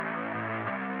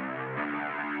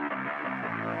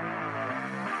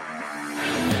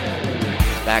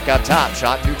Back up top,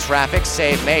 shot through traffic,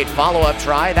 save made, follow-up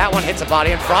try. That one hits a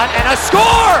body in front, and a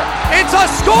score! It's a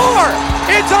score!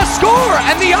 It's a score!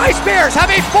 And the Ice Bears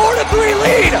have a 4-3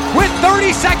 lead with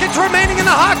 30 seconds remaining in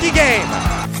the hockey game.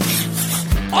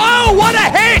 Oh, what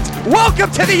a hit!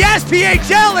 Welcome to the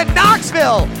SPHL in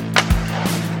Knoxville.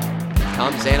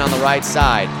 Comes in on the right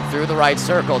side, through the right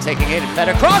circle, taking it and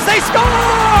fed across. They score!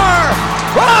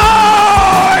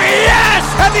 Oh, yes!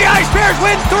 And the Ice Bears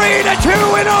win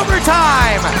 3-2 in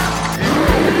overtime.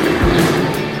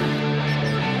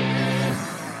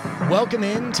 Welcome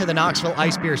in to the Knoxville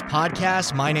Ice Bears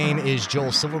podcast. My name is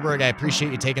Joel Silverberg. I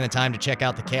appreciate you taking the time to check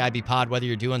out the KIB pod, whether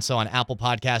you're doing so on Apple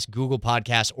Podcasts, Google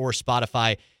Podcasts, or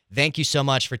Spotify. Thank you so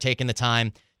much for taking the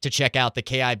time to check out the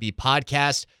KIB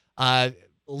podcast. A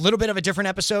little bit of a different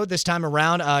episode this time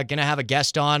around. Going to have a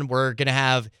guest on. We're going to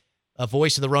have a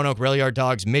voice of the Roanoke Rail Yard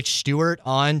Dawgs, Mitch Stewart,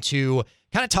 on to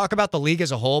kind of talk about the league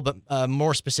as a whole, but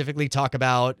more specifically talk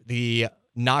about the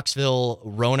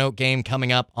Knoxville-Roanoke game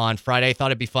coming up on Friday.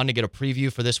 Thought it'd be fun to get a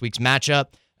preview for this week's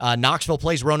matchup. Knoxville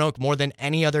plays Roanoke more than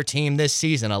any other team this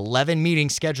season. 11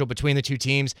 meetings scheduled between the two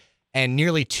teams, and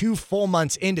nearly 2 full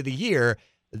months into the year,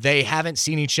 they haven't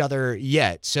seen each other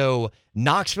yet. So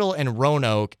Knoxville and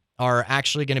Roanoke are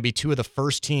actually going to be two of the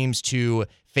first teams to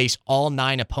face all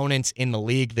 9 opponents in the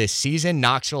league this season.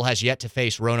 Knoxville has yet to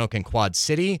face Roanoke and Quad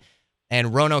City,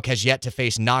 and Roanoke has yet to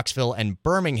face Knoxville and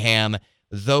Birmingham.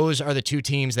 Those are the two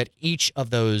teams that each of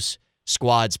those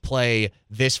squads play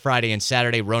this Friday and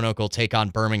Saturday. Roanoke will take on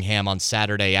Birmingham on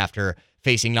Saturday after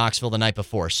facing Knoxville the night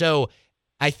before. So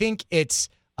I think it's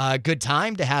a good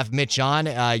time to have Mitch on.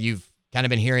 You've kind of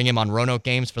been hearing him on Roanoke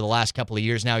games for the last couple of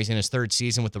years now. He's in his 3rd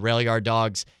season with the Rail Yard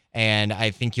Dawgs, and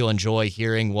I think you'll enjoy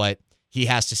hearing what he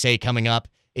has to say coming up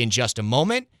in just a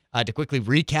moment. To quickly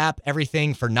recap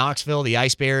everything for Knoxville, the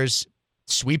Ice Bears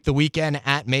sweep the weekend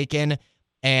at Macon.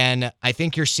 And I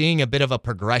think you're seeing a bit of a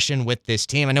progression with this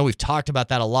team. I know we've talked about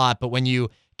that a lot, but when you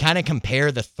kind of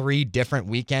compare the 3 different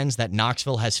weekends that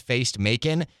Knoxville has faced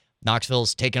Macon,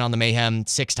 Knoxville's taken on the Mayhem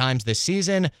 6 times this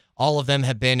season. All of them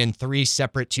have been in 3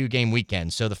 separate 2-game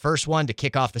weekends. So the first one to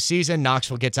kick off the season,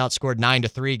 Knoxville gets outscored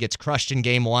 9-3, gets crushed in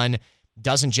game 1,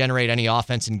 doesn't generate any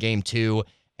offense in game 2,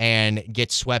 and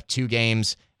gets swept 2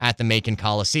 games at the Macon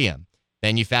Coliseum.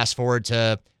 Then you fast forward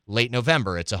to late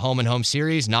November. It's a home-and-home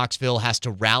series. Knoxville has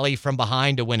to rally from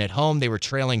behind to win at home. They were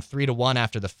trailing 3-1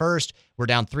 after the first. We're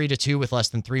down 3-2 with less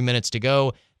than 3 minutes to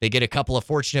go. They get a couple of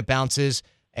fortunate bounces,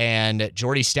 and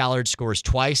Jordy Stallard scores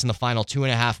twice in the final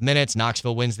 2.5 minutes.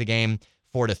 Knoxville wins the game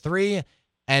 4-3.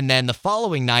 And then the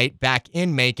following night, back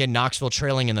in Macon, Knoxville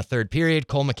trailing in the 3rd period.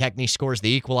 Cole McKechnie scores the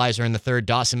equalizer in the 3rd.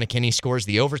 Dawson McKinney scores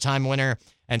the overtime winner.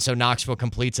 And so Knoxville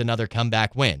completes another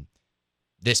comeback win.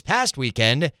 This past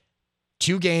weekend,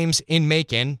 2 games in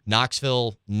Macon.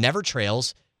 Knoxville never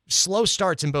trails. Slow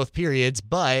starts in both periods,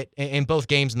 but in both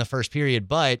games in the first period,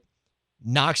 but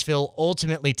Knoxville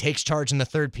ultimately takes charge in the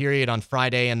 3rd period on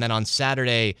Friday, and then on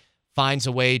Saturday finds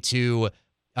a way to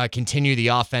continue the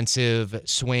offensive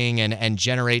swing and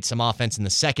generate some offense in the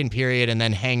 2nd period and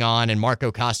then hang on. And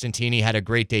Marco Costantini had a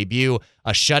great debut,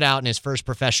 a shutout in his first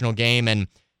professional game, and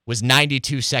was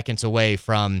 92 seconds away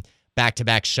from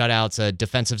back-to-back shutouts. A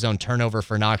defensive zone turnover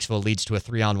for Knoxville leads to a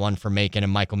 3-on-1 for Macon,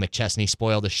 and Michael McChesney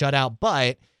spoiled the shutout.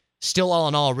 But still, all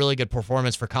in all, a really good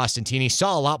performance for Costantini.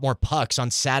 Saw a lot more pucks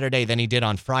on Saturday than he did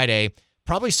on Friday.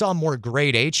 Probably saw more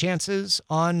grade A chances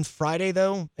on Friday,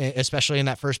 though, especially in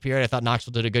that first period. I thought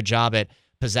Knoxville did a good job at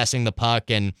possessing the puck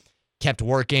and kept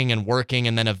working,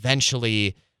 and then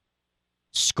eventually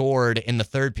scored in the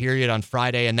 3rd period on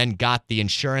Friday, and then got the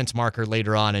insurance marker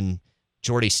later on, and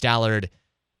Jordy Stallard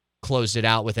closed it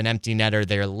out with an empty netter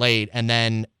there late. And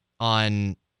then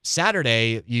on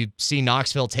Saturday, you see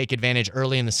Knoxville take advantage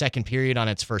early in the 2nd period on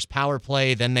its first power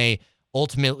play. Then they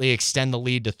ultimately extend the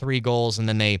lead to 3 goals, and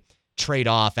then they trade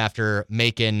off after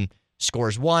Macon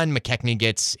scores 1. McKechnie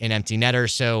gets an empty netter.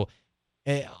 So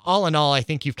all in all, I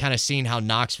think you've kind of seen how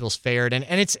Knoxville's fared. And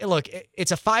it's a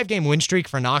 5-game win streak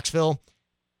for Knoxville.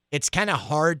 It's kind of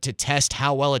hard to test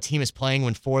how well a team is playing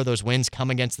when 4 of those wins come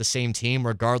against the same team,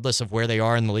 regardless of where they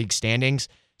are in the league standings.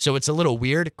 So it's a little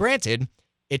weird. Granted,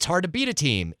 it's hard to beat a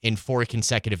team in 4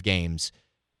 consecutive games.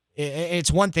 It's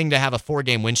one thing to have a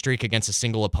 4-game win streak against a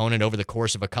single opponent over the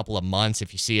course of a couple of months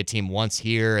if you see a team once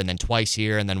here and then twice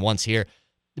here and then once here.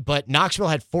 But Knoxville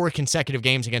had 4 consecutive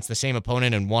games against the same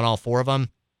opponent and won all 4 of them.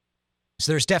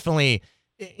 So there's definitely,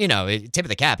 tip of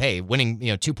the cap. Hey,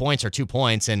 winning, 2 points are 2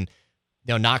 points. And,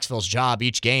 Knoxville's job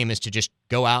each game is to just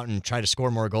go out and try to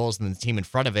score more goals than the team in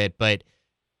front of it. But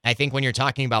I think when you're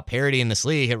talking about parity in this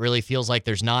league, it really feels like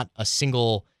there's not a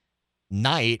single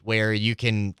night where you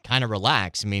can kind of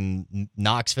relax. I mean,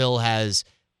 Knoxville has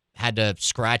had to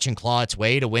scratch and claw its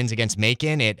way to wins against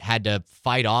Macon. It had to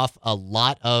fight off a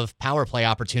lot of power play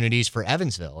opportunities for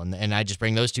Evansville. And I just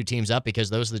bring those two teams up because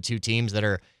those are the two teams that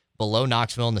are below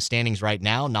Knoxville in the standings right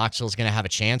now. Knoxville's going to have a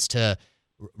chance to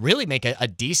really make a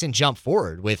decent jump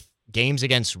forward with games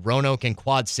against Roanoke and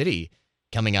Quad City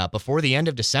coming up. Before the end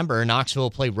of December, Knoxville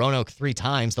will play Roanoke 3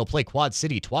 times. They'll play Quad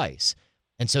City twice.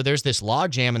 And so there's this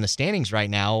logjam in the standings right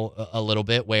now a little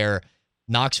bit where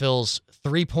Knoxville's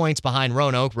 3 points behind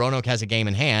Roanoke. Roanoke has a game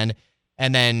in hand.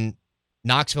 And then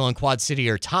Knoxville and Quad City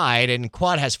are tied, and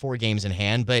Quad has 4 games in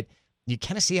hand. But you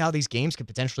kind of see how these games could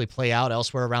potentially play out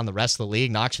elsewhere around the rest of the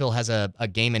league. Knoxville has a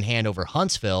game in hand over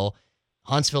Huntsville.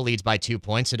 Huntsville leads by 2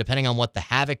 points. So depending on what the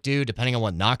Havoc do, depending on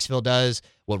what Knoxville does,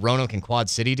 what Roanoke and Quad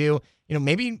City do,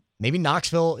 maybe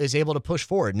Knoxville is able to push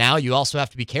forward. Now you also have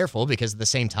to be careful because at the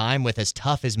same time, with as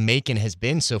tough as Macon has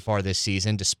been so far this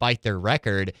season, despite their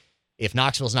record, if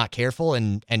Knoxville's not careful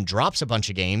and drops a bunch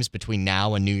of games between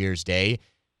now and New Year's Day,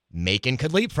 Macon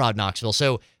could leapfrog Knoxville.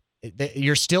 So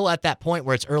you're still at that point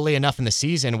where it's early enough in the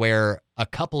season where a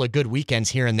couple of good weekends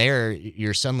here and there,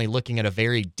 you're suddenly looking at a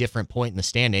very different point in the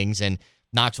standings. And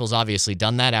Knoxville's obviously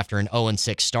done that after an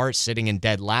 0-6 start, sitting in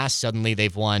dead last. Suddenly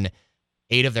they've won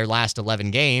 8 of their last 11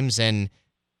 games, and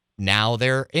now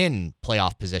they're in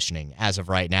playoff positioning as of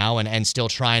right now and still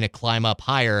trying to climb up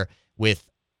higher with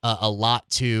a lot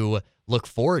to look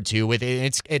forward to with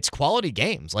it's quality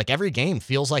games. Like every game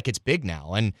feels like it's big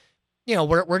now. And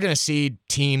we're going to see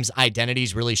teams'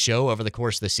 identities really show over the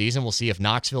course of the season. We'll see if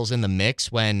Knoxville's in the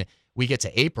mix when we get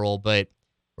to April. But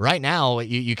right now,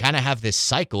 you kind of have this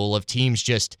cycle of teams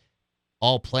just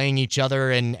all playing each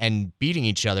other and beating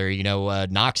each other.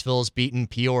 Knoxville's beaten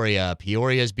Peoria.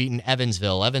 Peoria's beaten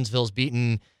Evansville. Evansville's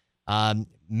beaten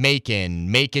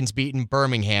Macon. Macon's beaten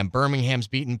Birmingham. Birmingham's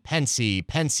beaten Pensy.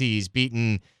 Pensy's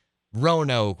beaten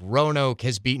Roanoke. Roanoke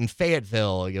has beaten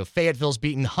Fayetteville. Fayetteville's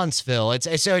beaten Huntsville.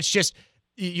 It's just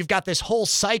you've got this whole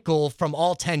cycle from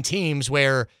all 10 teams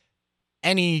where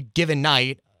any given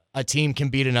night a team can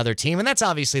beat another team, and that's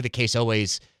obviously the case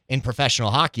always in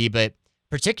professional hockey, but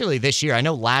particularly this year. I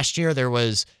know last year there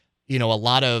was a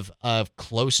lot of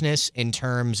closeness in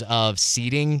terms of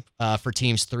seeding for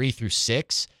teams 3 through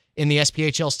 6 in the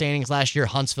SPHL standings last year.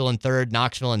 Huntsville in 3rd,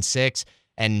 Knoxville in 6th,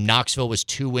 and Knoxville was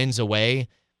 2 wins away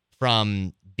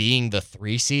from being the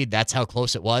 3 seed. That's how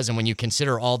close it was. And when you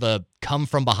consider all the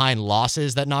come-from-behind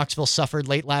losses that Knoxville suffered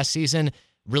late last season,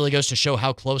 really goes to show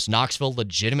how close Knoxville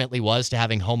legitimately was to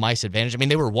having home ice advantage. I mean,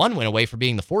 they were 1 win away from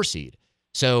being the 4 seed.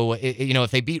 So, if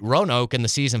they beat Roanoke in the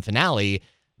season finale,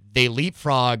 they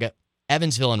leapfrog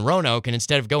Evansville and Roanoke, and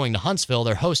instead of going to Huntsville,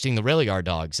 they're hosting the Rail Yard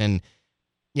Dogs. And,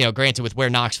 granted, with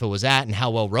where Knoxville was at and how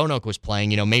well Roanoke was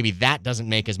playing, maybe that doesn't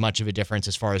make as much of a difference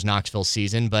as far as Knoxville's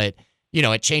season, but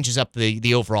it changes up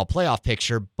the overall playoff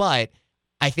picture. But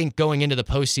I think going into the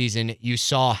postseason, you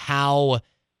saw how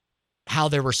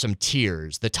there were some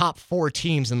tiers. The top 4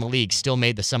 teams in the league still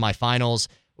made the semifinals.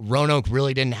 Roanoke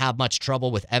really didn't have much trouble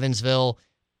with Evansville.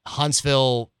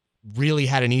 Huntsville really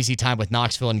had an easy time with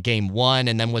Knoxville in game 1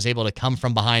 and then was able to come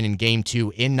from behind in game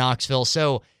 2 in Knoxville.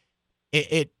 So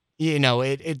there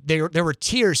were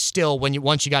tiers still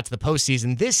once you got to the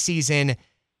postseason. This season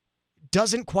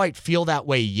doesn't quite feel that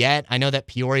way yet. I know that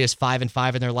Peoria's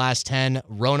 5-5 in their last 10.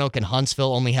 Roanoke and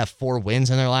Huntsville only have 4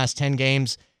 wins in their last 10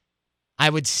 games. I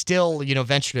would still,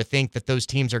 venture to think that those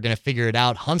teams are going to figure it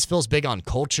out. Huntsville's big on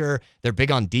culture. They're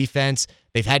big on defense.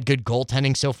 They've had good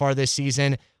goaltending so far this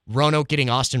season. Roanoke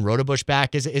getting Austin Rodebush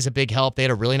back is a big help. They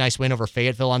had a really nice win over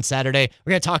Fayetteville on Saturday.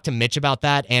 We're going to talk to Mitch about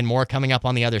that and more coming up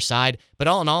on the other side. But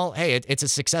all in all, hey, it's a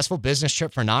successful business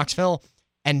trip for Knoxville,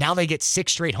 and now they get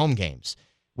 6 straight home games,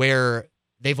 where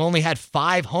they've only had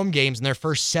 5 home games in their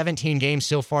first 17 games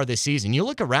so far this season. You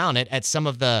look around at some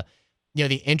of the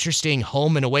interesting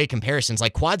home and away comparisons.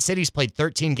 Like Quad City's played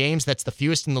 13 games. That's the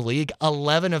fewest in the league.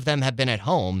 11 of them have been at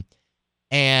home.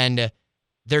 And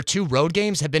their 2 road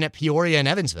games have been at Peoria and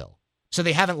Evansville. So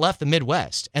they haven't left the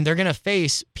Midwest. And they're going to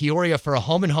face Peoria for a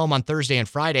home and home on Thursday and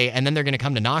Friday. And then they're going to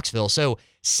come to Knoxville. So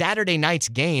Saturday night's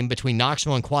game between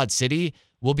Knoxville and Quad City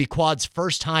will be Quad's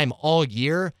first time all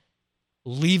year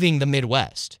leaving the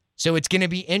Midwest. So it's going to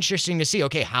be interesting to see,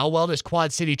 okay, how well does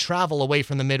Quad City travel away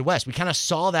from the Midwest? We kind of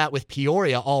saw that with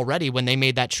Peoria already when they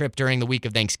made that trip during the week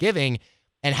of Thanksgiving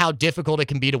and how difficult it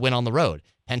can be to win on the road.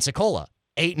 Pensacola,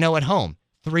 8-0 at home,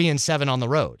 3-7 on the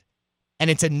road. And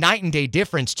it's a night and day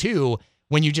difference, too,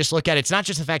 when you just look at it. It's not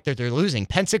just the fact that they're losing.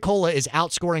 Pensacola is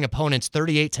outscoring opponents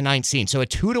 38-19. So a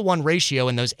 2-to-1 ratio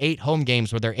in those 8 home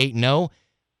games where they're 8-0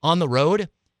 on the road.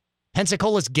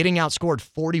 Pensacola's getting outscored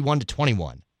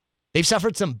 41-21. they've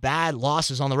suffered some bad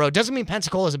losses on the road. Doesn't mean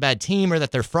Pensacola is a bad team or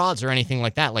that they're frauds or anything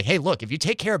like that. Like, hey, look, if you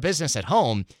take care of business at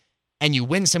home and you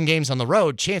win some games on the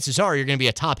road, chances are you're going to be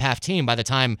a top half team by the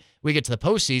time we get to the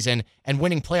postseason, and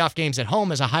winning playoff games at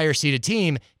home as a higher seeded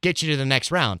team gets you to the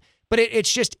next round. But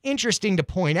it's just interesting to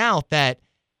point out that,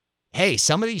 hey,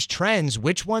 some of these trends,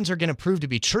 which ones are going to prove to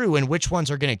be true and which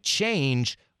ones are going to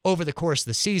change over the course of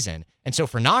the season. And so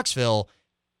for Knoxville,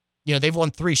 they've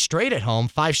won 3 straight at home,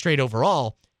 5 straight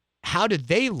overall. How do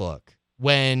they look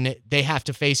when they have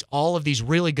to face all of these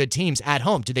really good teams at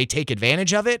home? Do they take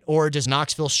advantage of it, or does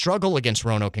Knoxville struggle against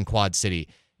Roanoke and Quad City?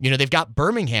 They've got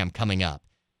Birmingham coming up.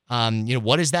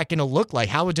 What is that going to look like?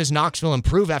 How does Knoxville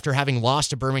improve after having lost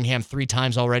to Birmingham 3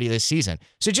 times already this season?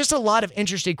 So just a lot of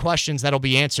interesting questions that'll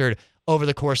be answered over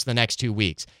the course of the next 2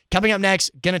 weeks. Coming up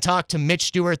next, going to talk to Mitch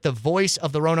Stewart, the voice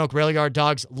of the Roanoke Rail Yard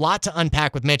Dawgs. Lot to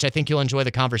unpack with Mitch. I think you'll enjoy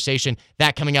the conversation.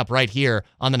 That coming up right here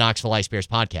on the Knoxville Ice Bears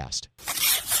podcast.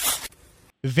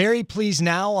 Very pleased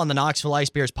now on the Knoxville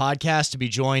Ice Bears podcast to be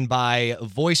joined by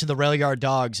voice of the Rail Yard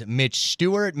Dawgs, Mitch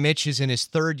Stewart. Mitch is in his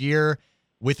 3rd year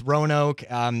with Roanoke.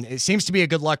 It seems to be a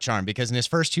good luck charm because in his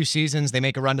first 2 seasons, they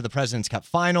make a run to the President's Cup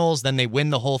Finals. Then they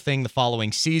win the whole thing the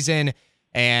following season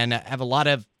and have a lot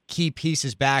of key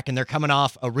pieces back. And they're coming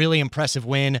off a really impressive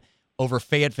win over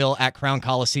Fayetteville at Crown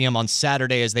Coliseum on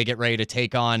Saturday as they get ready to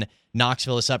take on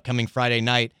Knoxville this upcoming Friday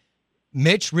night.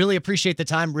 Mitch, really appreciate the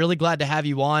time. Really glad to have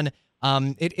you on.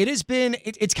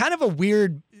 It's kind of a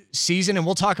weird season, and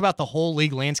we'll talk about the whole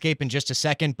league landscape in just a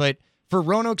second. But for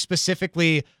Roanoke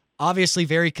specifically, obviously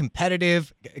very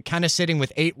competitive, kind of sitting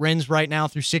with 8 wins right now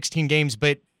through 16 games.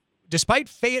 But despite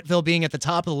Fayetteville being at the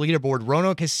top of the leaderboard,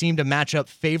 Roanoke has seemed to match up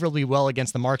favorably well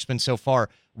against the marksmen so far.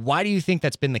 Why do you think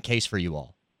that's been the case for you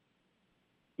all?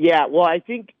 Yeah, well, I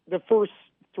think the first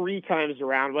 3 times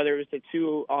around, whether it was the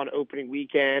 2 on opening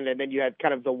weekend and then you had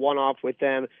kind of the one-off with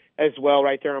them as well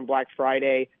right there on Black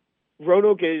Friday,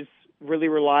 Roanoke has really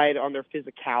relied on their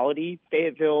physicality.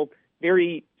 Fayetteville,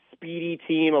 very speedy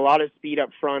team, a lot of speed up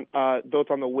front,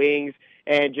 both on the wings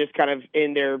and just kind of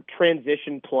in their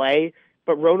transition play.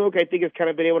 But Roanoke, I think, has kind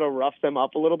of been able to rough them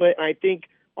up a little bit. And I think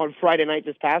on Friday night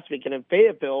this past weekend in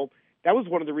Fayetteville, that was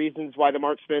one of the reasons why the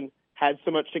marksmen had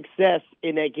so much success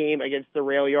in that game against the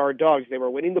Rail Yard Dawgs. They were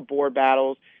winning the board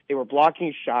battles. They were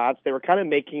blocking shots. They were kind of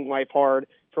making life hard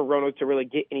for Roanoke to really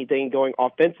get anything going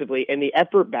offensively. And the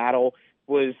effort battle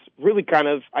was really kind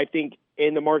of, I think,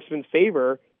 in the marksmen's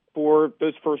favor for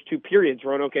those first 2 periods.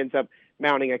 Roanoke ends up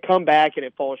mounting a comeback, and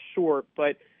it falls short.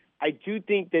 But I do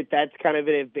think that that's kind of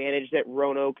an advantage that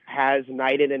Roanoke has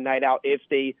night in and night out if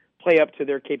they play up to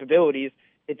their capabilities,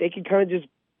 that they can kind of just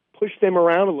push them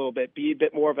around a little bit, be a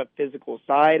bit more of a physical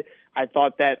side. I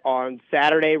thought that on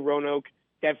Saturday, Roanoke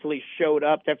definitely showed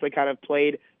up, definitely kind of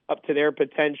played up to their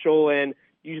potential. And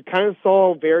you kind of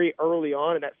saw very early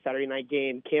on in that Saturday night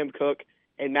game, Cam Cook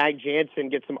and Mag Jansen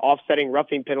get some offsetting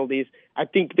roughing penalties. I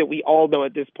think that we all know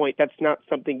at this point that's not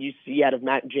something you see out of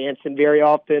Matt Jansen very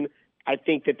often. I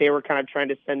think that they were kind of trying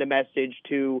to send a message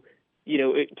to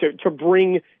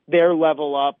bring their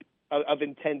level up of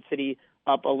intensity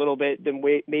up a little bit than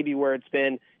maybe where it's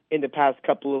been in the past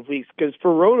couple of weeks. Because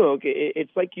for Roanoke,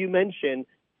 it's like you mentioned,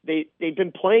 they've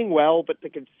been playing well, but the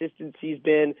consistency's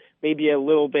been maybe a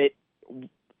little bit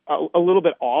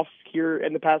off here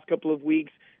in the past couple of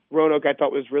weeks. Roanoke, I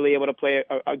thought, was really able to play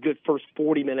a good first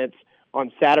 40 minutes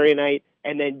on Saturday night,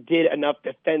 and then did enough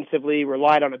defensively,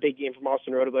 relied on a big game from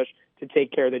Austin Rodebush to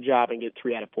take care of the job and get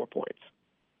 3 out of 4 points.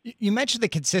 You mentioned the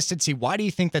consistency. Why do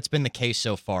you think that's been the case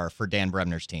so far for Dan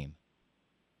Bremner's team?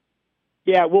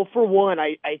 Yeah, well, for one,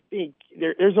 I think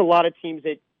there's a lot of teams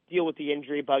that deal with the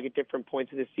injury bug at different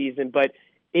points of the season, but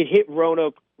it hit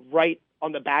Roanoke right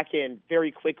on the back end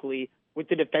very quickly with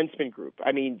the defenseman group.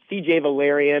 I mean, C.J.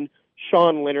 Valerian,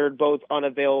 Sean Leonard, both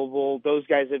unavailable. Those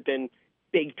guys have been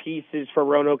big pieces for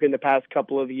Roanoke in the past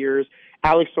couple of years.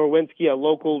 Alex Norwinski, a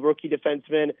local rookie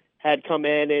defenseman, had come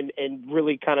in and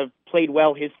really kind of played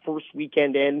well his first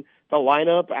weekend in the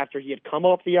lineup after he had come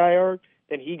off the IR.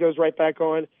 Then he goes right back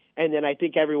on. And then I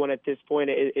think everyone at this point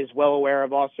is well aware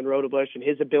of Austin Rodebush and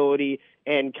his ability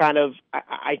and kind of,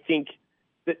 I think,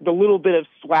 the little bit of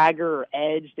swagger or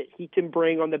edge that he can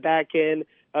bring on the back end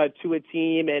to a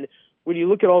team. And when you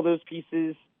look at all those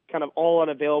pieces kind of all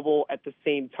unavailable at the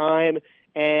same time,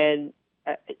 and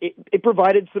it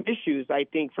provided some issues, I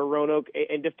think, for Roanoke.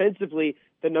 And defensively,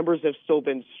 the numbers have still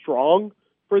been strong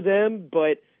for them.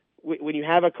 But when you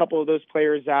have a couple of those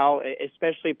players out,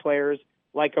 especially players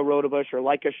like a Rodebush or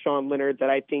like a Sean Leonard that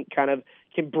I think kind of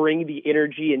can bring the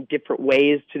energy in different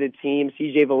ways to the team.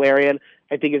 C.J. Valerian,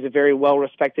 I think, is a very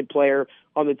well-respected player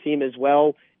on the team as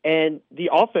well. And the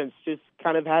offense just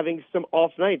kind of having some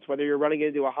off nights, whether you're running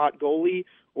into a hot goalie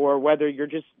or whether you're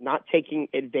just not taking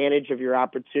advantage of your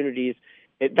opportunities.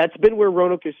 That's been where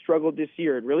Roanoke has struggled this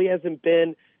year. It really hasn't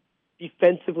been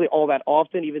defensively all that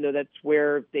often, even though that's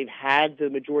where they've had the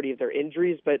majority of their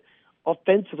injuries. But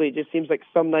offensively, it just seems like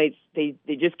some nights they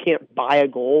just can't buy a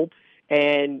goal.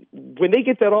 And when they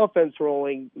get that offense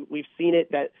rolling, we've seen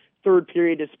it, that third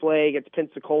period display against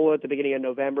Pensacola at the beginning of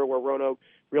November where Roanoke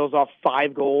reels off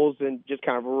 5 goals and just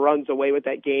kind of runs away with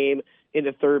that game in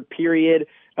the third period.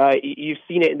 You've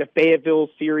seen it in the Fayetteville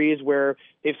series where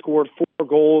they've scored 4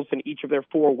 goals in each of their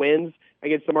 4 wins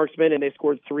against the Marksmen, and they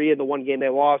scored 3 in the one game they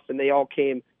lost, and they all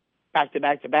came back to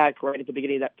back to back right at the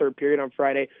beginning of that third period on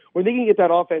Friday. When they can get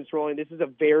that offense rolling, this is a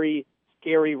very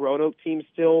scary Roanoke team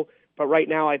still, but right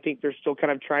now I think they're still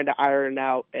kind of trying to iron it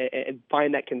out and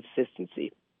find that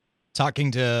consistency.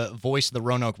 Talking to voice of the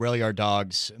Roanoke Rail Yard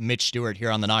Dawgs, Mitch Stewart, here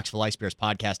on the Knoxville Ice Bears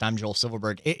podcast. I'm Joel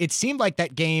Silverberg. It seemed like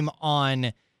that game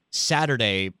on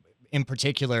Saturday in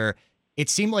particular, it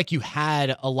seemed like you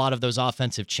had a lot of those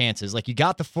offensive chances. Like you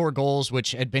got the 4 goals,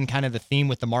 which had been kind of the theme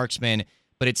with the Marksmen,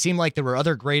 but it seemed like there were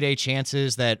other grade A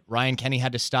chances that Ryan Kenny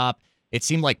had to stop. It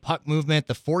seemed like puck movement,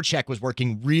 the forecheck was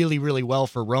working really, really well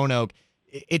for Roanoke.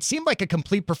 It seemed like a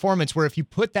complete performance where if you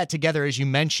put that together, as you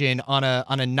mentioned, on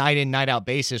a night in, night out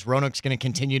basis, Roanoke's going to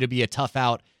continue to be a tough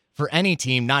out for any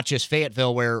team, not just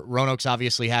Fayetteville, where Roanoke's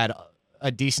obviously had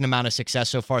a decent amount of success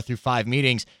so far through 5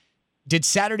 meetings. Did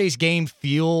Saturday's game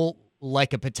feel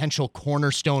like a potential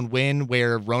cornerstone win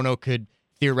where Roanoke could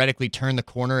theoretically turn the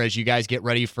corner as you guys get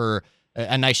ready for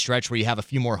a nice stretch where you have a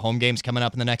few more home games coming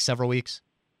up in the next several weeks?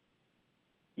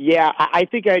 Yeah, I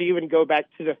think I'd even go back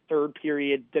to the third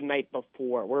period the night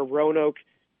before, where Roanoke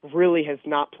really has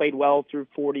not played well through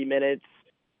 40 minutes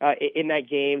in that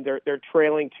game. They're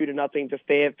trailing 2-0 to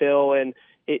Fayetteville, and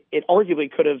it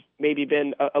arguably could have maybe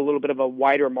been a little bit of a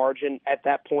wider margin at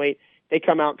that point. They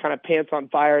come out kind of pants on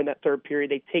fire in that third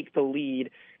period. They take the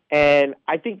lead, and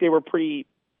I think they were pretty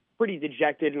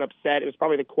dejected and upset. It was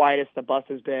probably the quietest the bus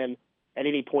has been at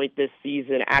any point this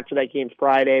season after that game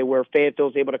Friday, where Fayetteville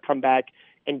was able to come back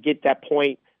and get that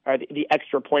point, or the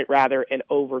extra point rather, in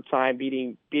overtime,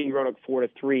 beating Roanoke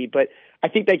 4-3. But I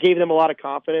think that gave them a lot of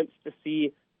confidence to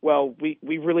see, well, we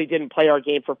really didn't play our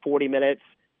game for 40 minutes.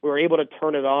 We were able to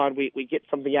turn it on. We get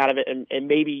something out of it, and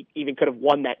maybe even could have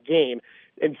won that game.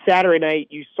 And Saturday night,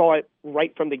 you saw it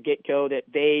right from the get-go that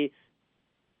they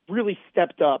really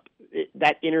stepped up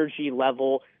that energy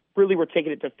level, really were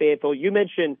taking it to Fayetteville. You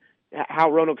mentioned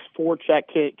how Roanoke's forecheck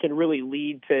can really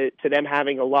lead to them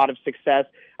having a lot of success.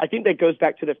 I think that goes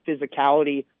back to the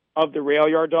physicality of the Rail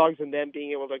Yard Dawgs and them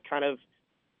being able to kind of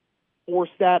force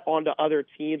that onto other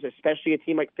teams, especially a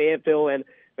team like Fayetteville. And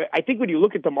I think when you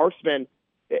look at the Marksmen,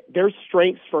 their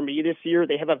strengths for me this year,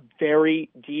 they have a very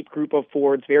deep group of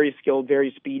forwards, very skilled,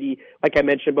 very speedy, like I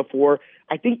mentioned before.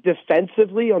 I think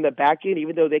defensively on the back end,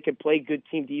 even though they can play good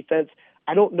team defense,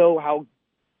 I don't know how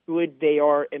good they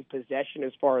are in possession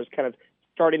as far as kind of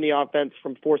starting the offense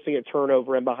from forcing a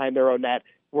turnover and behind their own net,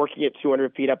 working it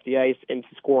 200 feet up the ice and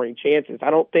scoring chances.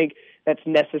 I don't think that's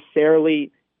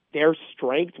necessarily their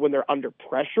strength when they're under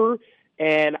pressure.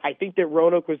 And I think that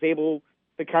Roanoke was able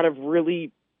to kind of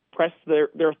really press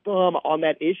their thumb on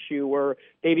that issue, or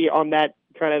maybe on that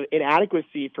kind of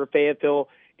inadequacy for Fayetteville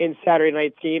in Saturday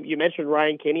night's game. You mentioned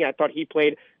Ryan Kenny. I thought he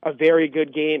played a very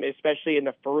good game, especially in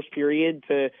the first period,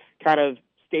 to kind of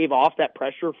stave off that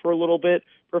pressure for a little bit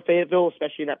for Fayetteville,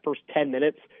 especially in that first 10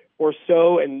 minutes or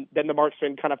so. And then the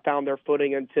Marksmen kind of found their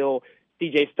footing until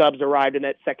DJ Stubbs arrived in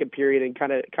that second period and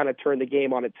kind of turned the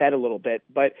game on its head a little bit.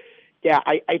 But yeah,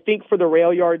 I think for the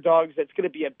Rail Yard Dawgs, that's going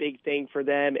to be a big thing for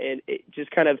them, and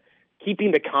just kind of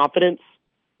keeping the confidence,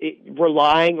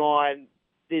 relying on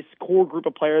this core group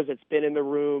of players that's been in the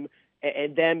room,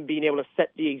 and them being able to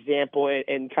set the example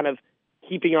and kind of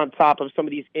keeping on top of some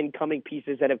of these incoming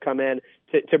pieces that have come in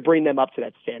to bring them up to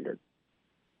that standard.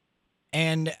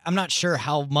 And I'm not sure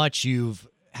how much you've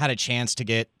had a chance to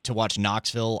get to watch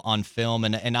Knoxville on film,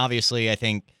 and obviously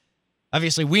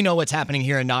we know what's happening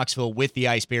here in Knoxville with the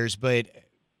Ice Bears, but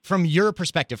from your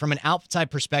perspective, from an outside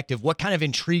perspective, what kind of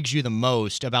intrigues you the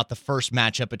most about the first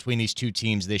matchup between these two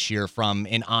teams this year from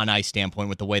an on-ice standpoint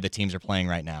with the way the teams are playing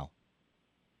right now?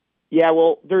 Yeah,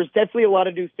 well, there's definitely a lot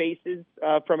of new faces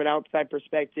from an outside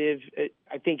perspective.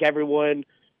 I think everyone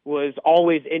was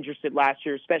always interested last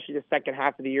year, especially the second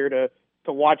half of the year, to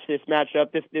watch this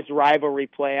matchup, this rivalry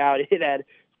play out. It had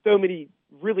so many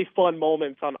really fun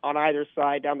moments on either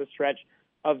side down the stretch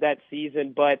of that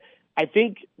season. But I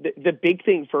think the big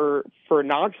thing for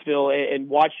Knoxville and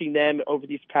watching them over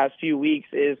these past few weeks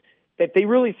is that they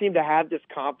really seem to have this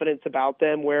confidence about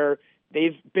them where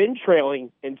they've been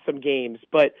trailing in some games,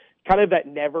 but kind of that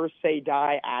never say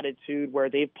die attitude where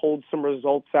they've pulled some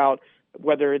results out,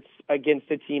 whether it's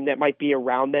against a team that might be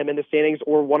around them in the standings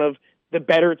or one of the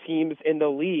better teams in the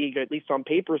league, at least on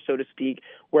paper, so to speak,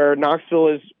 where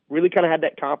Knoxville has really kind of had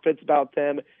that confidence about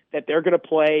them that they're going to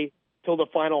play till the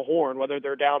final horn, whether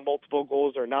they're down multiple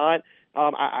goals or not.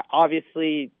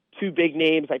 Obviously, two big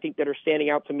names I think that are standing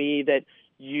out to me that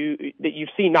you've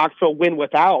seen Knoxville win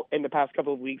without in the past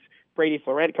couple of weeks. Brady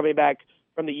Florent coming back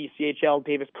from the ECHL,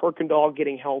 Davis Kirkendall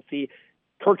getting healthy.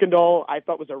 Kirkendall, I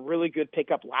thought, was a really good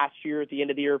pickup last year at the end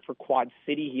of the year for Quad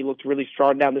City. He looked really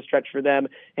strong down the stretch for them,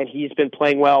 and he's been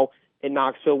playing well in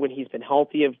Knoxville when he's been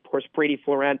healthy. Of course, Brady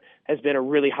Florent has been a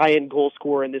really high-end goal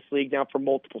scorer in this league now for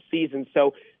multiple seasons.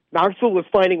 So Knoxville was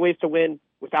finding ways to win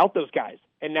without those guys,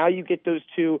 and now you get those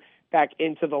two back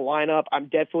into the lineup. I'm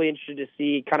definitely interested to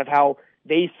see kind of how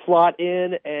they slot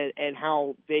in and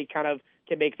how they kind of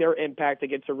can make their impact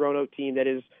against a Roanoke team that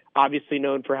is obviously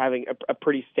known for having a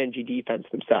pretty stingy defense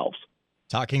themselves.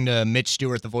 Talking to Mitch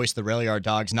Stewart, the voice of the Rail Yard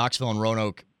Dawgs, Knoxville and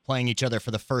Roanoke playing each other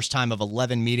for the first time of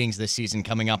 11 meetings this season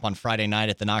coming up on Friday night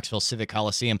at the Knoxville Civic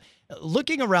Coliseum.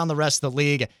 Looking around the rest of the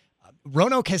league,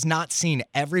 Roanoke has not seen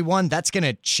everyone. That's going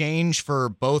to change for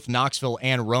both Knoxville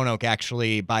and Roanoke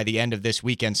actually by the end of this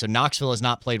weekend. So Knoxville has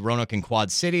not played Roanoke and Quad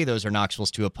City. Those are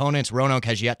Knoxville's two opponents. Roanoke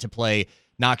has yet to play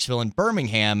Knoxville and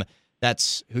Birmingham.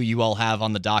 That's who you all have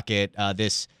on the docket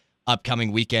this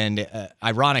upcoming weekend,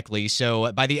 ironically.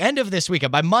 So by the end of this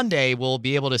weekend, by Monday, we'll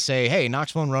be able to say, hey,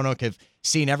 Knoxville and Roanoke have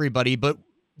seen everybody. But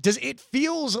it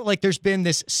feels like there's been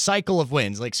this cycle of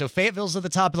wins. Like, so Fayetteville's at the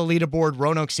top of the leaderboard.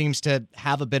 Roanoke seems to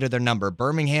have a bit of their number.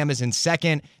 Birmingham is in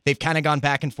second. They've kind of gone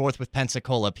back and forth with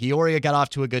Pensacola. Peoria got off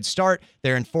to a good start.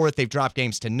 They're in fourth. They've dropped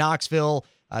games to Knoxville.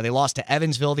 They lost to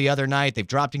Evansville the other night. They've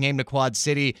dropped a game to Quad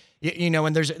City.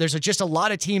 And there's just a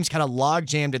lot of teams kind of log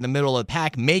jammed in the middle of the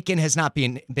pack. Macon has not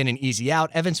been an easy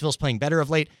out. Evansville's playing better of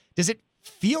late. Does it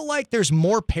feel like there's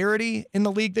more parity in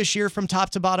the league this year from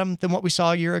top to bottom than what we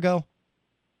saw a year ago?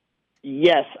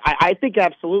 Yes, I think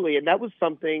absolutely. And that was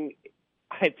something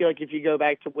I feel like if you go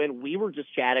back to when we were just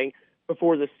chatting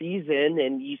before the season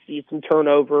and you see some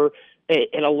turnover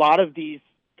in a lot of these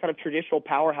kind of traditional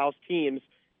powerhouse teams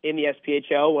in the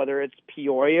SPHL, whether it's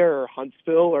Peoria or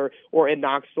Huntsville or in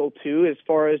Knoxville too, as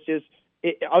far as just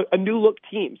a new look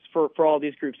teams for all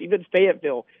these groups. Even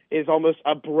Fayetteville is almost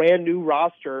a brand new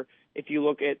roster if you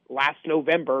look at last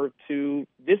November to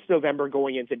this November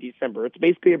going into December. It's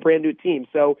basically a brand new team.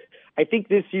 So I think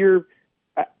this year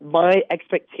my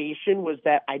expectation was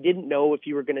that I didn't know if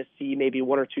you were going to see maybe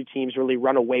one or two teams really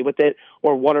run away with it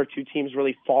or one or two teams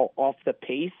really fall off the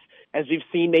pace, as we've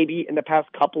seen maybe in the past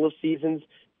couple of seasons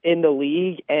in the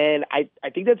league. And I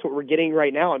think that's what we're getting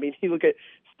right now. I mean, you look at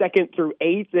second through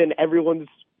eighth and everyone's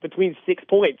between 6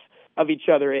 points of each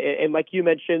other. And like you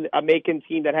mentioned, a Macon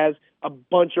team that has a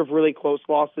bunch of really close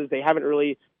losses. They haven't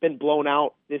really been blown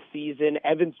out this season.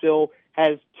 Evansville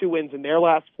has 2 wins in their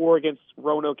last 4 against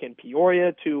Roanoke and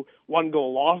Peoria, 2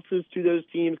 one-goal losses to those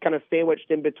teams kind of sandwiched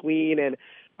in between. And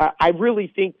I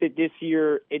really think that this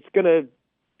year it's going to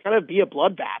kind of be a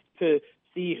bloodbath to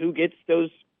see who gets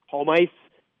those home ice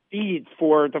seeds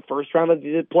for the first round of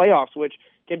the playoffs, which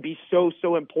can be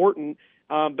so important.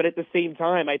 But at the same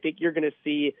time, I think you're going to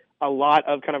see a lot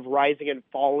of kind of rising and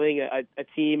falling. A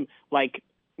team like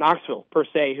Knoxville, per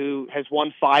se, who has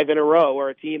won 5 in a row, or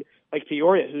a team like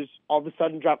Peoria, who's all of a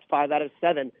sudden dropped 5 out of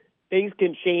 7. Things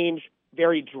can change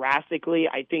very drastically,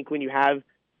 I think, when you have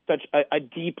such a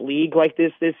deep league like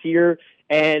this year.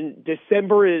 And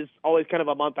December is always kind of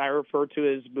a month I refer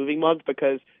to as moving month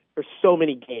because there's so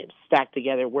many games stacked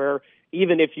together where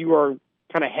even if you are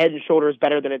kind of head and shoulders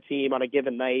better than a team on a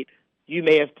given night, you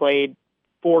may have played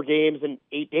 4 games in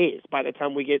 8 days by the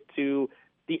time we get to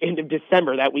the end of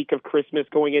December, that week of Christmas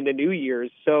going into New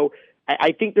Year's. So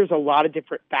I think there's a lot of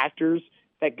different factors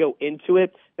that go into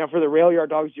it. Now, for the Rail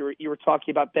Yard Dawgs, you were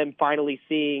talking about them finally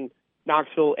seeing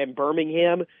Knoxville and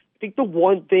Birmingham. I think the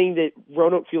one thing that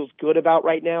Roanoke feels good about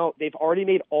right now, they've already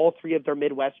made all 3 of their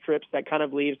Midwest trips. That kind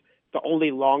of leaves the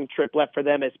only long trip left for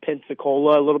them as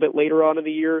Pensacola a little bit later on in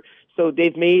the year. So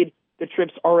they've made the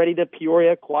trips already to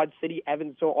Peoria, Quad City,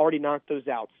 Evansville, already knocked those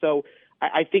out. So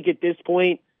I think at this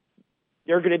point,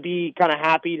 they're going to be kind of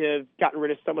happy to have gotten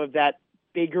rid of some of that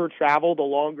bigger travel, the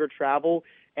longer travel,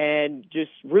 and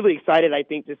just really excited, I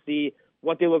think, to see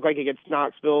what they look like against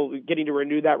Knoxville, getting to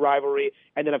renew that rivalry.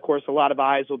 And then, of course, a lot of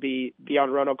eyes will be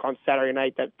on Roanoke on Saturday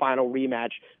night, that final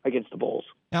rematch against the Bulls.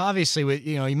 Now, obviously,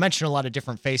 you mentioned a lot of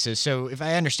different faces. So if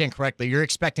I understand correctly, you're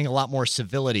expecting a lot more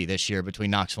civility this year between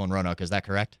Knoxville and Roanoke. Is that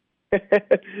correct?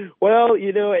 Well,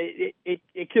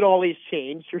 it could always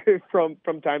change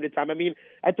from time to time. I mean,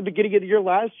 at the beginning of the year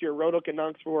last year, Roanoke and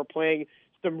Knoxville were playing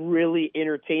some really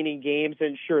entertaining games,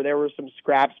 and sure, there were some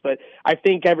scraps, but I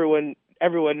think everyone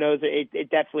knows it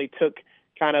definitely took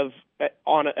kind of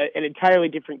on an entirely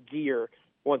different gear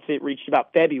once it reached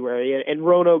about February, and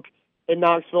Roanoke and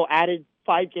Knoxville added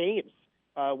 5 games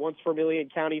once Vermilion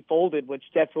County folded, which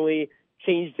definitely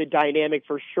changed the dynamic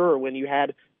for sure when you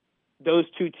had those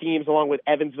two teams, along with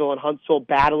Evansville and Huntsville,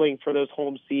 battling for those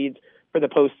home seeds for the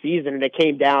postseason, and it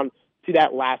came down to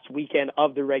that last weekend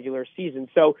of the regular season.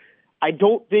 So I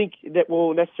don't think that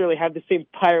we'll necessarily have the same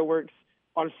fireworks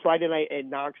on Friday night in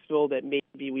Knoxville that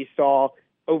maybe we saw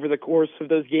over the course of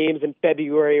those games in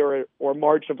February or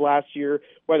March of last year,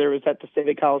 whether it was at the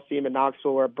Civic Coliseum in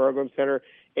Knoxville or at Berglund Center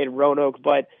in Roanoke.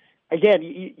 But again,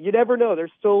 you never know.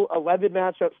 There's still 11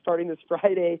 matchups starting this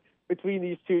Friday between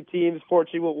these two teams.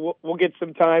 Fortunately, we'll get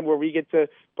some time where we get to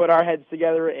put our heads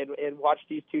together and watch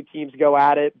these two teams go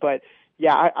at it. But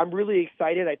yeah, I'm really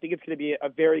excited. I think it's going to be a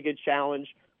very good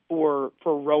challenge for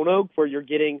Roanoke, where you're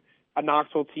getting a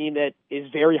Knoxville team that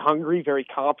is very hungry, very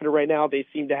confident right now. They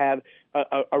seem to have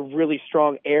a really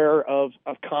strong air of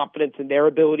confidence in their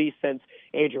ability since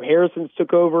Andrew Harrison's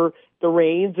took over the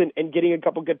reins and getting a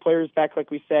couple good players back, like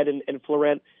we said, in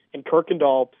Florent and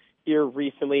Kirkendall here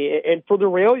recently. And for the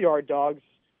Rail Yard Dogs,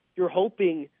 you're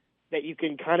hoping that you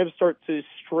can kind of start to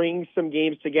string some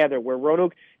games together where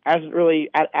Roanoke hasn't really,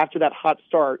 after that hot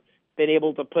start, been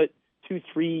able to put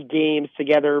 2-3 games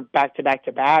together back to back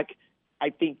to back. I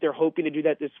think they're hoping to do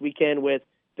that this weekend with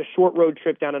the short road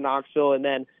trip down to Knoxville and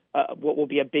then what will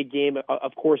be a big game,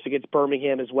 of course, against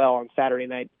Birmingham as well on Saturday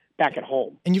night back at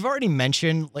home. And you've already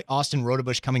mentioned like Austin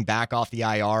Rodebush coming back off the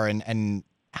IR and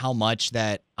how much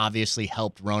that obviously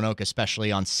helped Roanoke,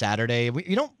 especially on Saturday.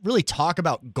 You don't really talk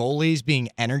about goalies being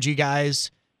energy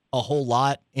guys a whole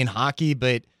lot in hockey,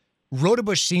 but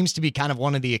Rodebush seems to be kind of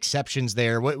one of the exceptions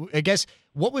there. I guess,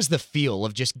 what was the feel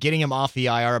of just getting him off the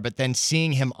IR, but then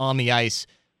seeing him on the ice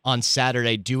on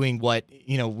Saturday doing what,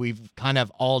 we've kind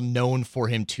of all known for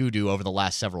him to do over the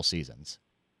last several seasons?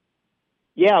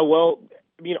 Yeah, well,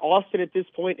 I mean, Austin at this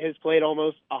point has played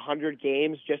almost 100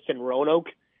 games just in Roanoke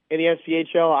in the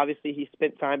SPHL. Obviously, he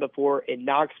spent time before in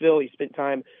Knoxville. He spent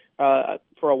time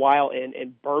for a while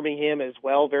in Birmingham as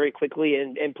well, very quickly,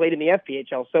 and played in the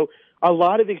FPHL. So a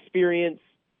lot of experience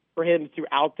for him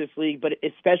throughout this league, but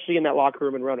especially in that locker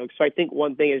room in Roanoke. So I think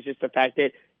one thing is just the fact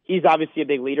that he's obviously a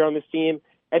big leader on this team.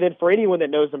 And then for anyone that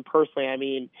knows him personally, I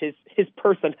mean, his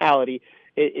personality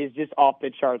is just off the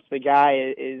charts. The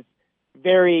guy is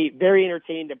very, very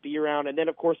entertaining to be around. And then,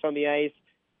 of course, on the ice,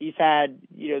 he's had,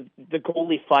 the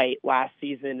goalie fight last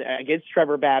season against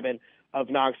Trevor Babin of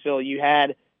Knoxville. You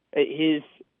had his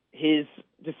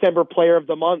December Player of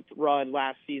the Month run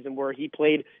last season where he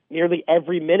played nearly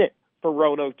every minute for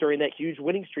Roanoke during that huge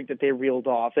winning streak that they reeled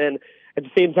off. And at the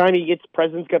same time, he gets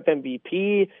President's Cup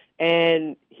MVP,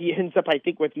 and he ends up, I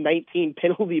think, with 19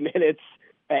 penalty minutes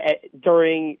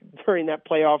during that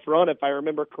playoff run, if I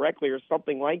remember correctly, or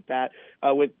something like that,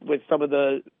 with some of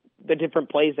the different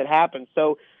plays that happened.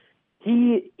 So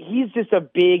he's just a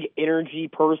big energy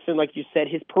person. Like you said,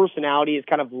 his personality is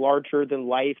kind of larger than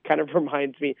life, kind of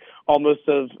reminds me almost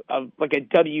of like a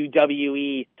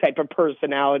WWE type of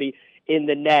personality in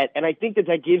the net. And I think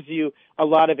that gives you a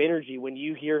lot of energy when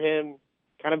you hear him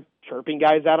kind of chirping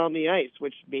guys out on the ice,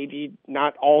 which maybe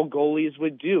not all goalies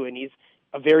would do. And he's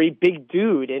a very big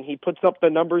dude, and he puts up the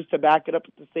numbers to back it up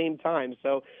at the same time.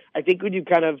 So I think when you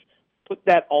kind of put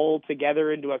that all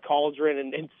together into a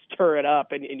cauldron and stir it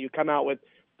up, and you come out with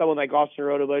someone like Austin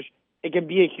Rodebush, it can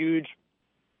be a huge,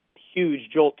 huge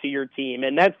jolt to your team.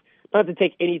 And that's not to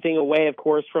take anything away, of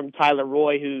course, from Tyler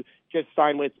Roy, who just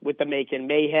signed with the Macon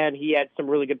Mayhem. He had some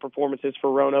really good performances for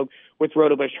Roanoke with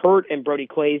Rodebush hurt and Brody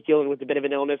Clays dealing with a bit of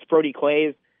an illness. Brody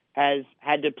Clays has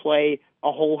had to play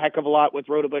a whole heck of a lot with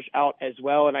Rodebush out as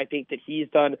well, and I think that he's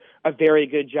done a very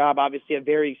good job. Obviously, a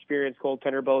very experienced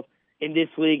goaltender both in this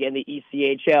league and the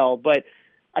ECHL. But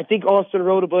I think Austin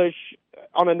Rodebush,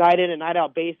 on a night in and night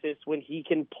out basis, when he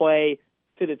can play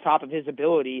to the top of his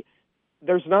ability,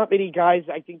 there's not many guys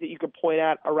I think that you could point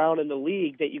out around in the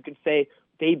league that you could say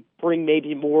they bring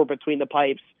maybe more between the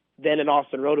pipes than an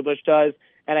Austin Rodebush does.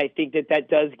 And I think that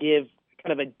does give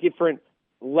kind of a different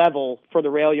level for the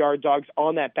Rail Yard Dogs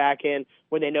on that back end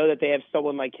when they know that they have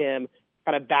someone like him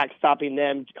kind of backstopping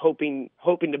them,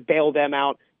 hoping to bail them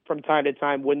out from time to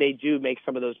time when they do make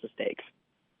some of those mistakes.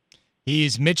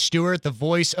 He's Mitch Stewart, the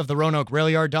voice of the Roanoke Rail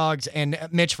Yard Dogs. And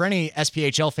Mitch, for any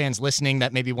SPHL fans listening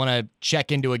that maybe want to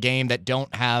check into a game that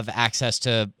don't have access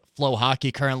to Flow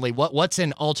Hockey currently. What's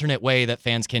an alternate way that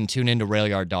fans can tune into Rail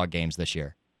Yard Dog games this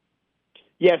year?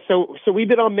 Yeah, so we've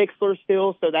been on Mixler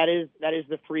still, so that is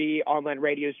the free online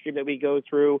radio stream that we go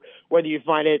through, whether you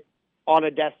find it on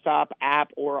a desktop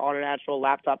app or on an actual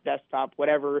laptop desktop,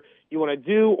 whatever you want to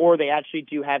do, or they actually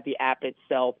do have the app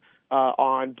itself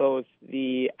on both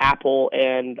the Apple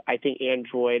and I think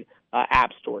Android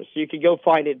app stores. So you can go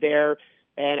find it there,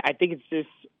 and I think it's just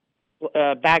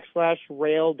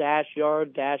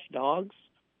 /rail-yard-dogs,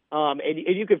 and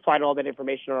you can find all that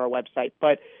information on our website.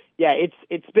 But yeah,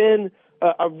 it's been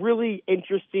a really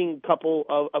interesting couple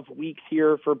of weeks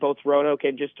here for both Roanoke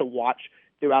and just to watch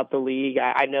throughout the league.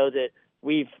 I know that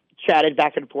we've chatted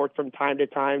back and forth from time to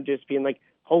time, just being like,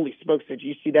 holy smokes, did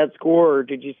you see that score, or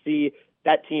did you see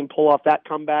that team pull off that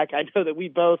comeback? I know that we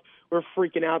both were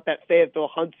freaking out that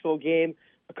Fayetteville-Huntsville game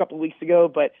a couple of weeks ago,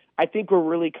 but I think we're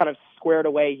really kind of squared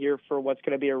away here for what's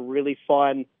going to be a really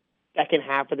fun second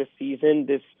half of the season.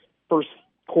 This first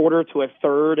quarter to a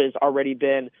third has already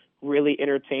been really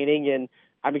entertaining, and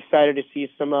I'm excited to see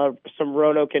some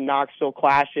Roanoke and Knoxville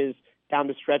clashes down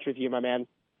the stretch with you, my man.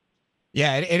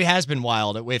 Yeah, it has been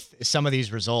wild with some of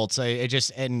these results.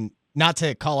 And not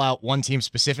to call out one team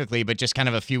specifically, but just kind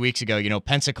of a few weeks ago,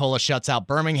 Pensacola shuts out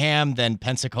Birmingham, then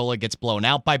Pensacola gets blown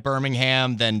out by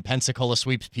Birmingham, then Pensacola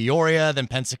sweeps Peoria, then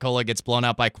Pensacola gets blown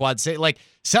out by Quad City.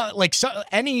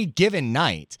 Any given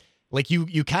night,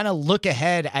 you kind of look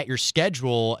ahead at your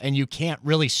schedule and you can't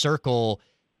really circle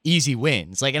easy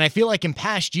wins. And I feel like in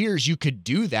past years you could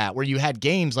do that, where you had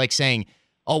games like saying,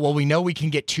 oh, well, we know we can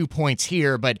get 2 points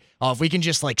here, but if we can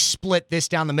just split this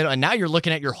down the middle. And now you're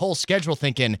looking at your whole schedule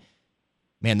thinking,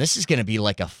 man, this is going to be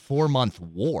like a 4-month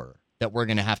war that we're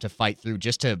going to have to fight through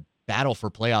just to battle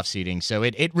for playoff seeding. So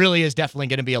it really is definitely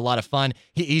going to be a lot of fun.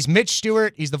 He's Mitch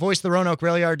Stewart. He's the voice of the Roanoke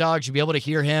Rail Yard Dogs. You'll be able to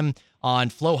hear him on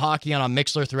Flow Hockey and on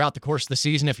Mixler throughout the course of the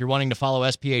season if you're wanting to follow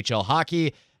SPHL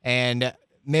hockey. And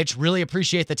Mitch, really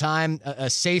appreciate the time. A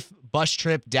safe bus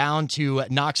trip down to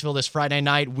Knoxville this Friday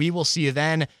night. We will see you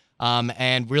then,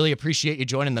 and really appreciate you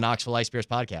joining the Knoxville Ice Bears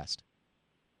podcast.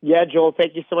 Yeah, Joel,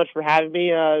 thank you so much for having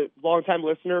me. Long-time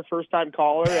listener, first-time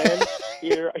caller, and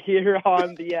here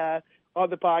on the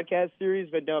podcast series.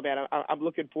 But no, man, I'm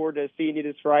looking forward to seeing you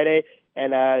this Friday.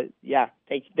 And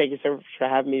thank you so much for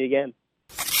having me again.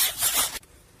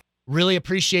 Really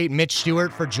appreciate Mitch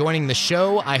Stewart for joining the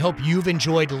show. I hope you've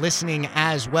enjoyed listening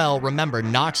as well. Remember,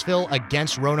 Knoxville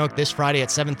against Roanoke this Friday at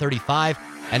 7:35,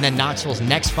 and then Knoxville's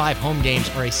next 5 home games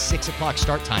are a 6 o'clock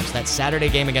start time. So that Saturday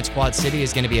game against Quad City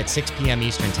is going to be at 6 p.m.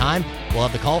 Eastern time. We'll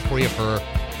have the call for you for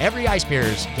every Ice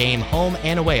Bears game, home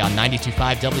and away, on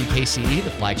 92.5 WKCE, the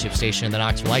flagship station of the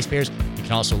Knoxville Ice Bears. You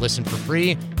can also listen for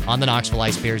free on the Knoxville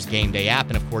Ice Bears Game Day app,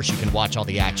 and of course, you can watch all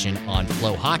the action on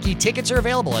Flow Hockey. Tickets are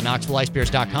available at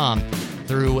KnoxvilleIceBears.com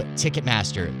through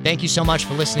Ticketmaster. Thank you so much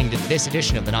for listening to this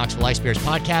edition of the Knoxville Ice Bears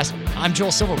podcast. I'm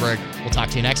Joel Silverberg. We'll talk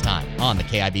to you next time on the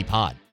KIB Pod.